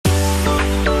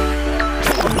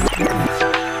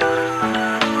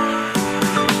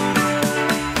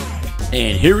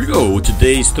And here we go,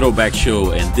 today's throwback show,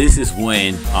 and this is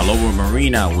when Aloha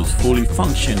Marina was fully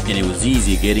functioned and it was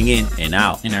easy getting in and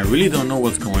out. And I really don't know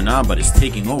what's going on, but it's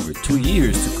taking over 2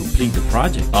 years to complete the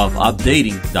project of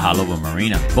updating the Aloha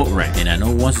Marina boat ramp. And I know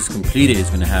once it's completed,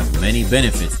 it's going to have many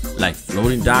benefits like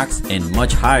floating docks and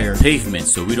much higher pavement,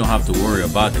 so we don't have to worry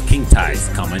about the king tides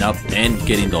coming up and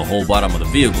getting the whole bottom of the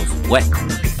vehicles wet.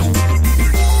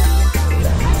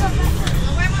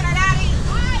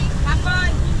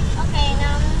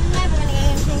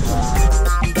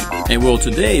 And well,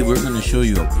 today we're going to show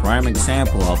you a prime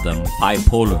example of the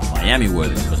bipolar Miami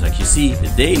weather, because like you see, the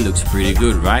day looks pretty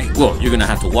good, right? Well, you're going to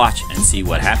have to watch and see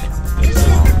what happened.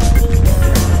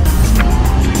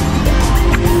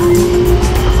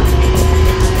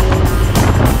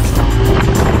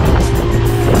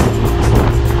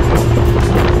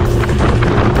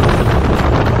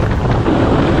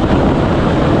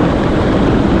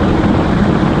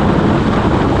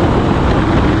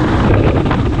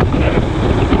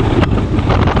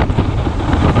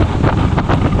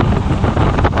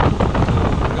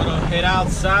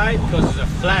 Outside because it's a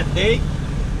flat day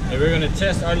and we're going to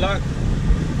test our luck.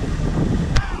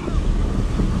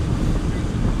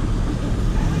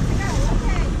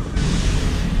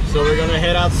 So we're going to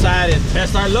head outside and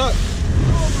test our luck.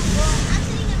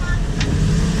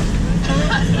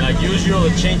 And like usual,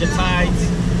 it changes the tides,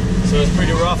 so it's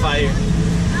pretty rough out here.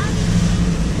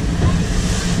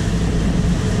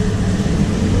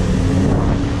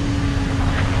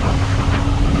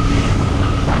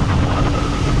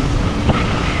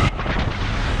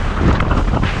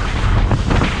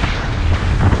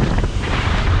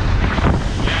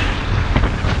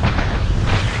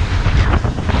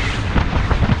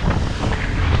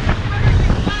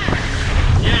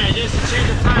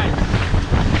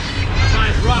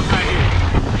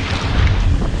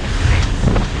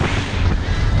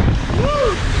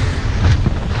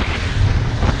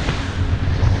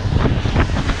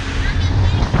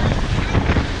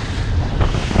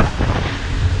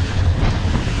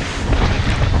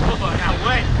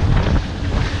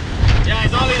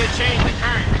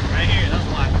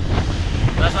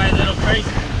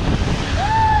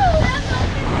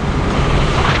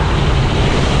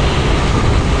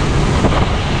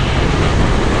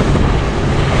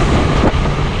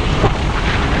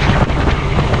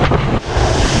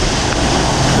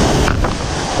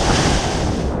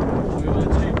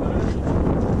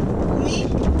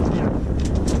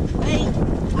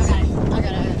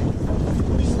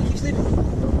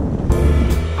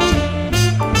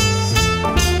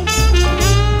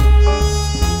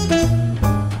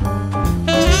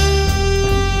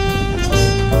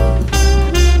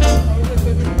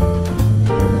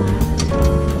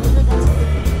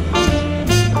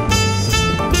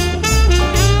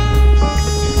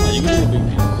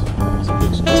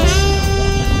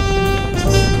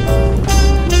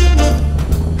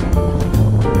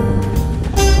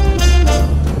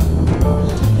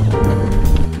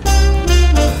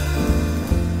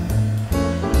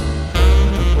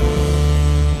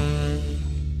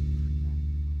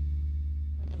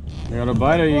 You got a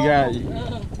bite or you got...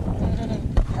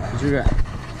 What you got?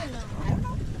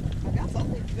 I got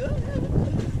something good.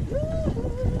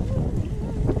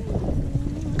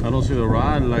 I don't see the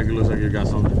rod, like it looks like you got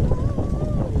something.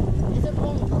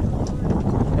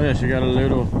 Oh yeah, she got a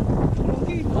little...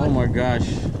 Oh my gosh,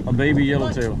 a baby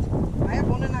yellowtail.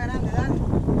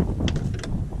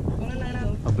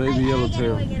 A baby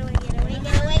yellowtail.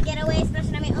 Get away,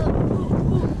 especially I mean,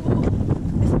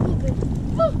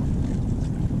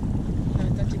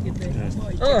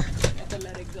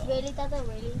 Really, Tata,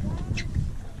 really?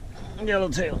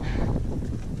 Yellowtail.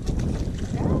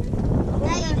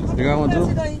 You got one too?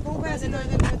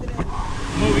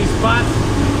 Moving spots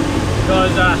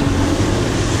because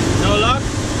no luck,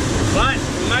 but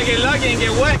we might get lucky and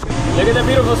get wet. Look at the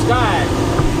beautiful sky.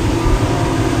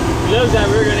 Looks like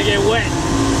we're gonna get wet.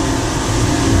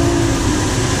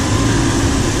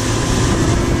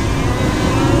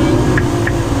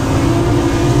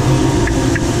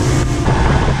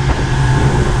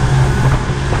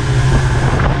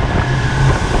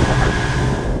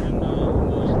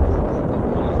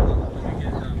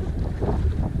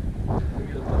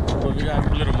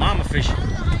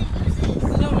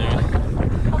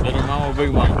 Big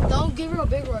one. Don't give her a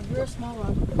big one, give her a small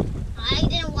one. I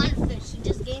didn't want a fish, she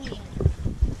just gave me it.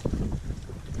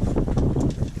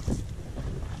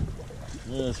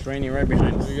 Yeah, it's raining right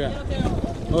behind us. What you got?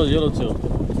 Oh, it's yellowtail.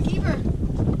 Keeper.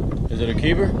 Is it a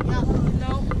keeper? No.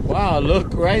 No. Wow,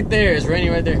 look right there. It's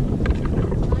raining right there.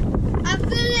 I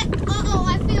feel it. Uh-oh,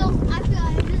 I feel it.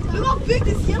 Look how big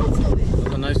this yellowtail is.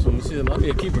 That's a nice one. Let's see, that might be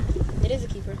a keeper. It is a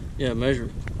keeper. Yeah, measure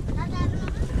it.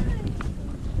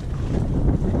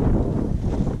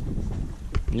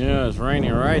 Yeah, it's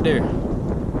raining right there.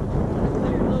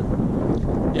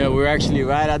 Yeah, we're actually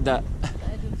right at the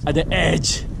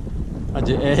edge. At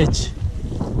the edge.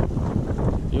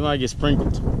 You might get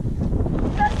sprinkled.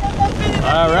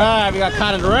 All right, we got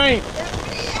caught in the rain.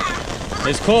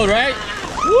 It's cold, right?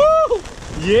 Woo!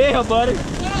 Yeah, buddy.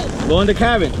 Go in the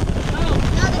cabin. No, the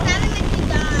cabin makes me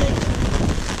die.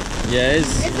 Yeah,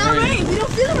 It's not raining. We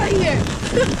don't feel it right here.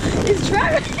 It's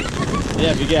dry right here.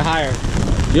 Yeah, if you get higher.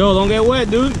 Yo, don't get wet,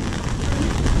 dude.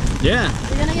 Yeah.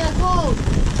 We're gonna get a cold.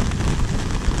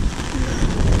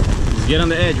 Just get on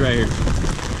the edge right here.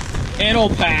 And it'll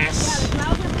pass.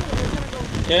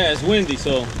 Yeah, it's windy,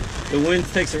 so the wind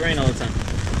takes the rain all the time.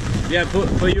 Yeah, put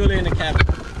Yuli in the cabin.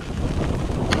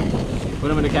 Put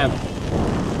him in the cabin.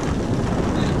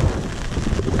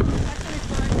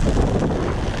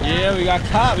 Yeah, we got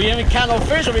caught. We haven't caught no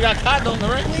fish, but we got caught though in the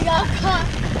rain. We got caught.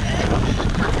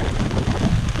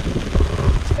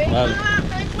 Big Love it. mama,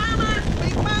 big mama,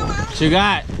 big mama. What you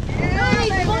got? Look at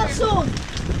these muscles.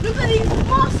 Look at these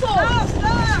muscles.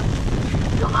 Stop.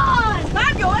 Come on.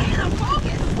 Stop your hand.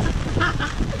 Focus.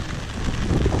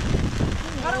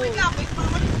 What do we got, big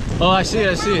mama? Oh, I see it,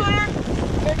 I see it.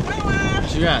 Big mama.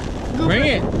 What you got? Bring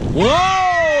it.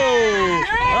 Whoa!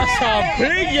 That's a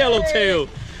big yellowtail.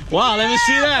 Wow, let me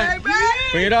see that.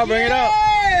 Bring it up, bring it up.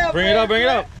 Bring it up, bring it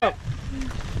up.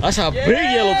 That's a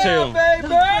big yellowtail.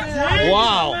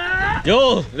 Wow.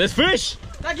 Yo, let's fish.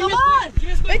 Come on.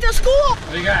 Make the school.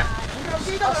 What you got?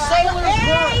 Sailor's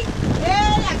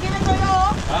Hey, aquí vengo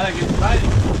yo. I like it exciting.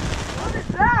 What is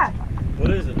that? What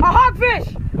is it? A hogfish.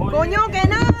 Coño, que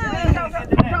nada. No, get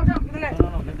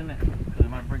the net. Because it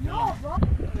might break your arm.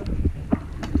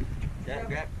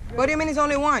 Grab. What do you mean it's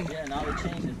only one? Yeah, now it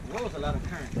changes. What was a lot of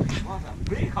current? What was a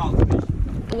big hogfish?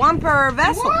 One per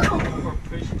vessel. For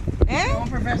fishing. Eh?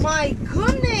 My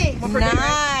goodness.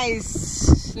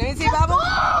 Nice. Let me see, Baba.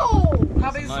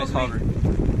 How big is Nice it supposed to hogger.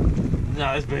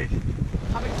 No, it's big.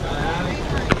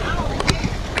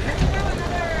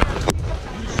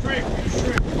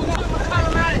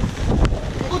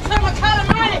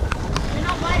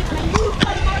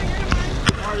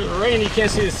 It's raining, you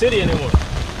can't see the city anymore.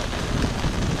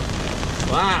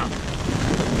 Wow.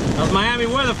 That's Miami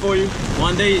weather for you.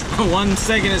 One day, 1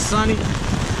 second is sunny,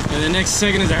 and the next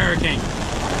second is a hurricane.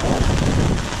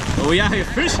 But we out here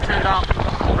fishing. Turned out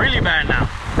really bad now.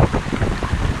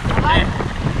 Hey,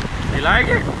 you like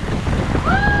it?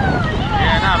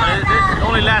 Yeah, no, but it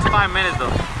only lasts 5 minutes though.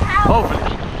 Hopefully.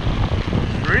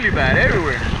 It's really bad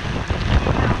everywhere.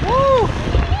 Woo!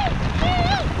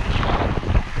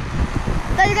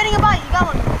 I thought you're getting a bite. You got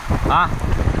one. Huh?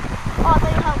 Oh, I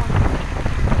thought you had one.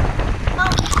 No.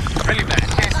 Really bad.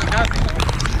 Can't see nothing.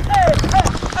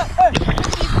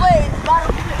 These waves. Bottom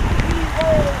of these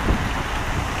waves.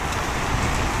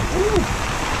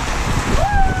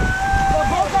 The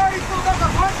boat's already filled up. The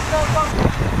boat's filled up.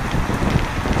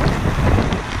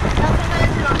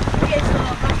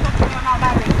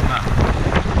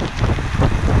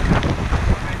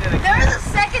 There was a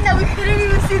second that we couldn't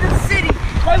even see the city.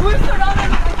 Like we stood on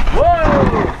it.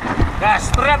 Whoa! That's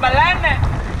strabalane.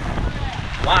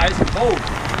 Wow, it's cold.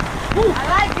 Woo. I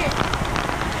like it.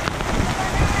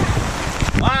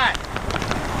 Why?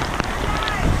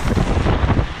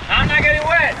 I'm not getting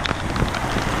wet.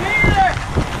 Me either.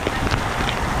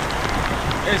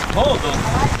 It's cold though.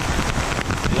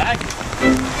 You like it?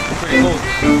 It's pretty cold.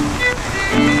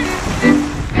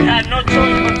 We had no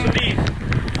choice but to leave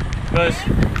because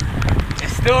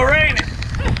it's still raining.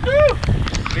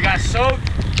 We got soaked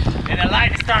and the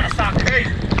light is starting to sound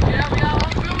crazy. Yeah, we got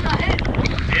one film got hit.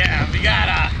 Yeah, we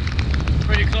got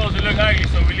pretty close to look ugly,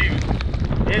 so we leave it.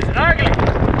 It's ugly.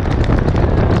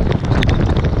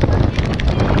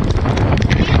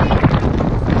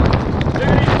 Look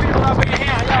at these people up in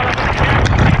here.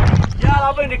 Y'all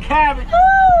up in the cabin.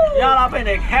 Y'all up in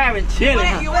the cabin chilling.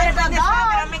 Huh? You want the dog? Can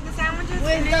I make the sandwiches?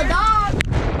 With the dog.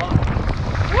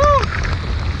 Woo!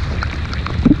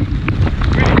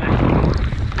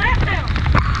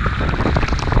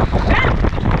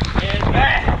 It's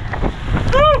bad.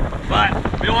 Woo! But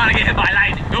we don't want to get hit by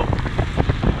lightning. Nope.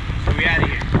 So we out of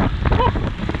here. Woo!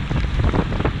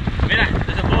 Mira,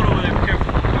 there's a boat over there. Be careful.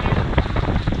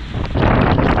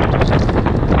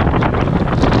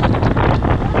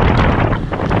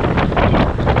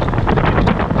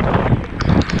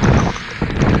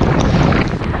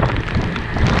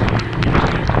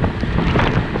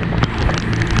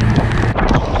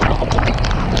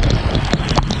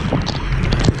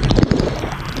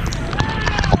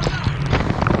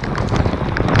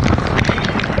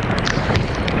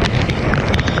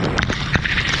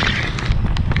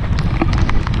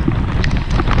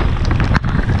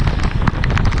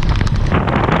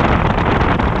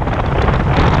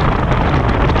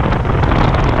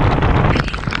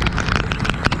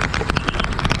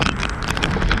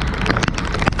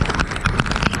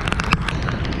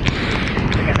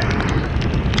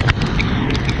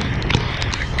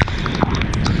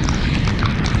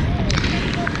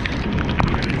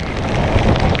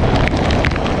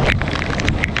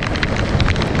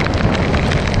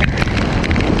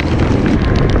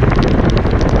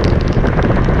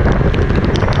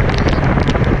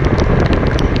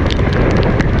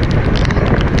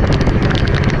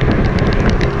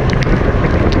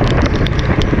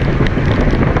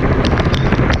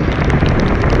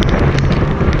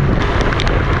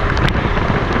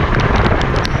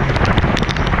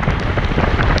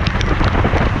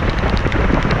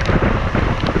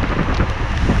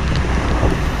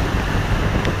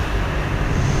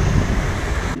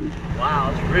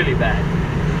 really bad.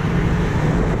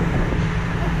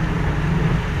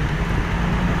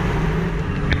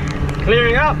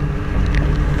 Clearing up.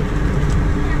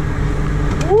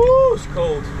 Woo, it's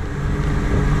cold.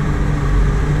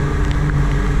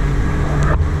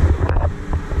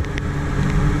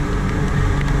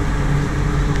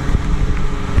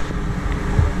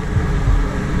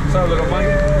 What's up, little monkey?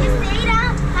 You stayed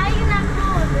out? How are you not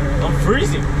cold? I'm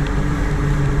freezing.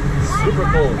 Super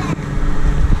cold.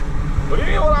 What do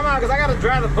you mean, well, I'm out? Because I got to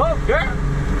drive the boat, girl. No,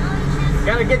 you just...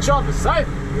 Gotta get you off the site.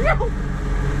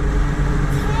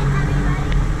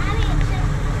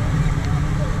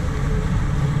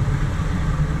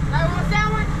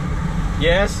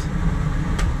 Yes.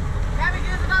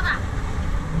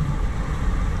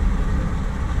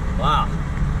 Wow.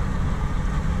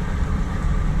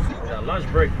 It's a lunch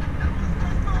break.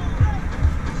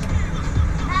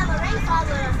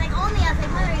 Like only us,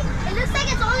 like literally. It looks like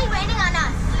it's only raining on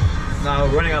us. Now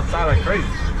we're running outside like crazy.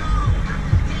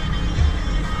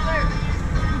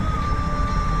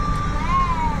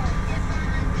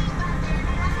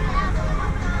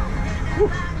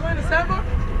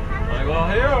 Wanna go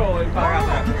out here or we park out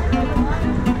there?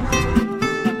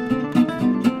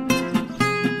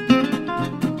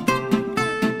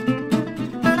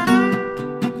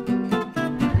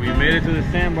 We made it to the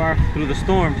sandbar through the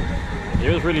storm. It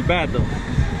was really bad though.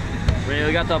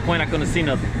 We got to a point I couldn't see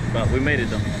nothing, but we made it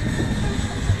though.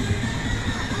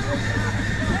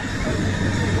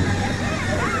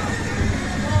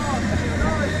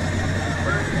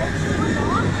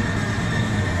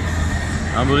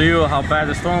 Unbelievable how bad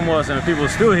the storm was and the people are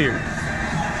still here.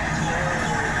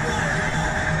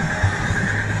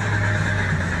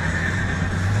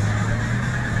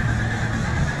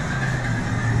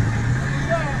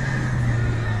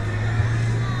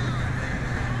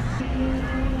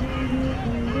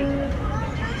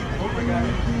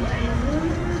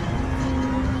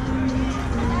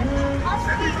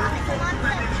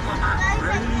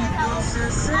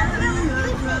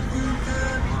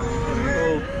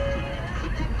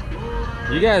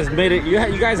 You guys made it.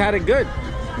 You guys had it good.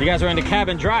 You guys were in the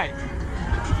cabin dry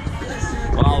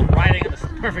while riding in this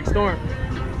perfect storm.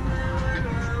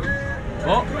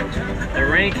 Well, the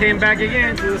rain came back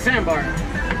again to the sandbar.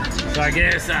 So I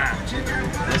guess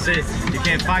that's it. You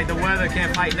can't fight the weather,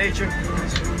 can't fight nature.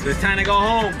 So it's time to go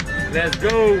home. Let's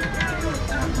go.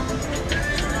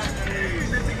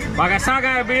 Para que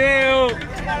salga el video.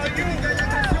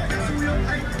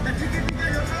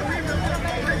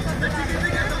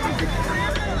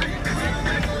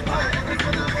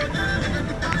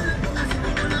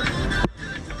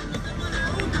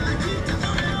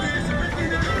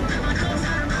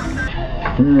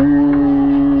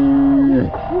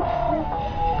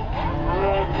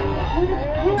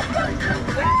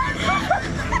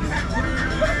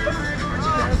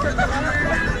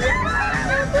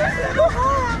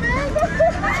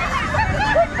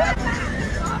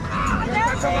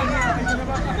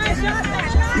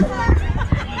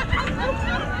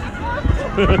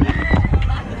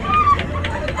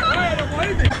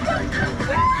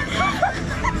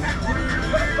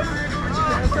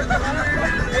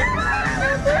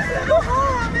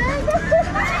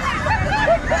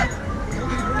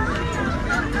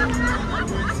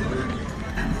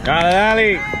 Dale,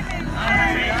 dale.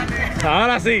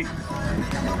 Ahora sí.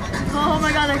 Oh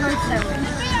my god, that hurts that way.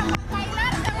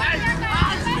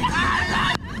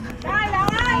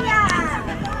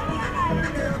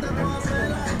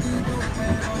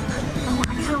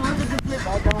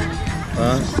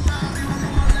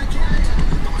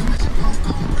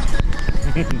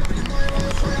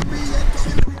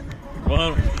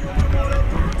 Well,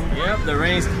 yep, the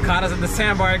rain's caught us at the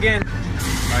sandbar again.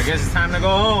 I guess it's time to go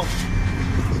home.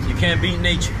 You can't beat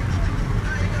nature.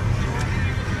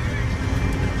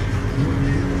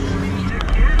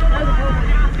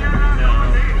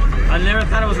 I never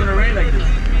thought it was gonna rain like this.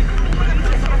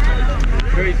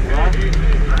 Crazy, right?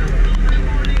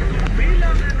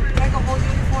 Like a whole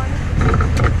uniform.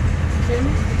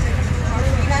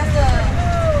 We have the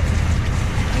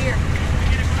here.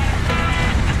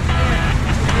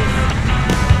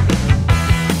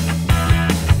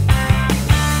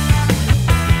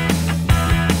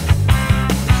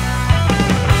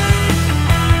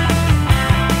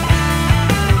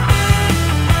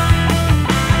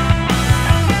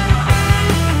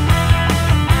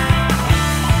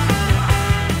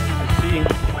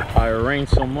 Rained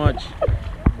so much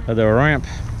that the ramp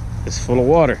is full of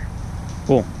water.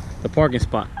 Well, the parking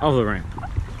spot of the ramp.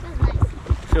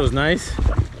 Feels nice.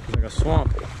 It's like a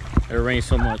swamp. It rained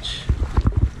so much.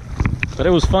 But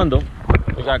it was fun though.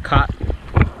 We got caught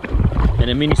in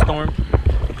a mini storm.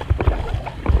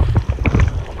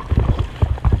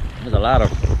 lot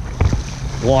of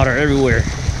water everywhere.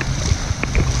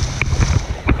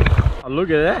 Oh, look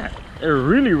at that. It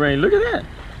really rained. Look at that.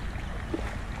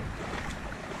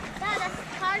 Dad, that's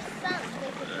car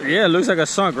sunk. Yeah, it looks like a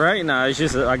sunk right now. It's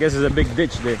just, I guess it's a big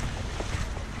ditch there.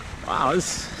 Wow,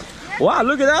 wow,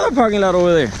 look at the other parking lot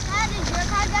over there. Dad, did your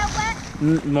car get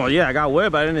wet? Well, yeah, I got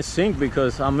wet, but I didn't sink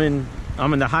because I'm in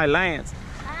the highlands.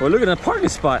 Well, look at the parking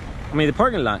spot. I mean, the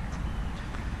parking lot.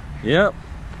 Yep,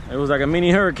 it was like a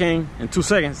mini hurricane in 2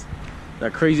 seconds.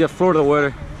 That crazy Florida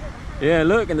weather. Yeah,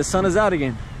 look, and the sun is out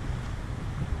again.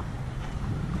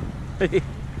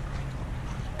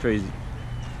 Crazy,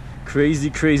 crazy,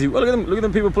 crazy. Well, look at them! Look at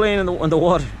them people playing in the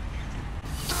water.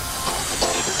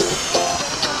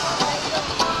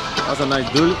 That's a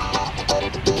nice dude.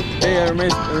 Hey, it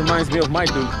reminds me of my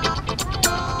dude.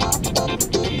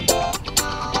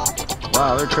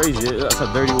 Wow, they're crazy. That's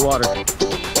a dirty water.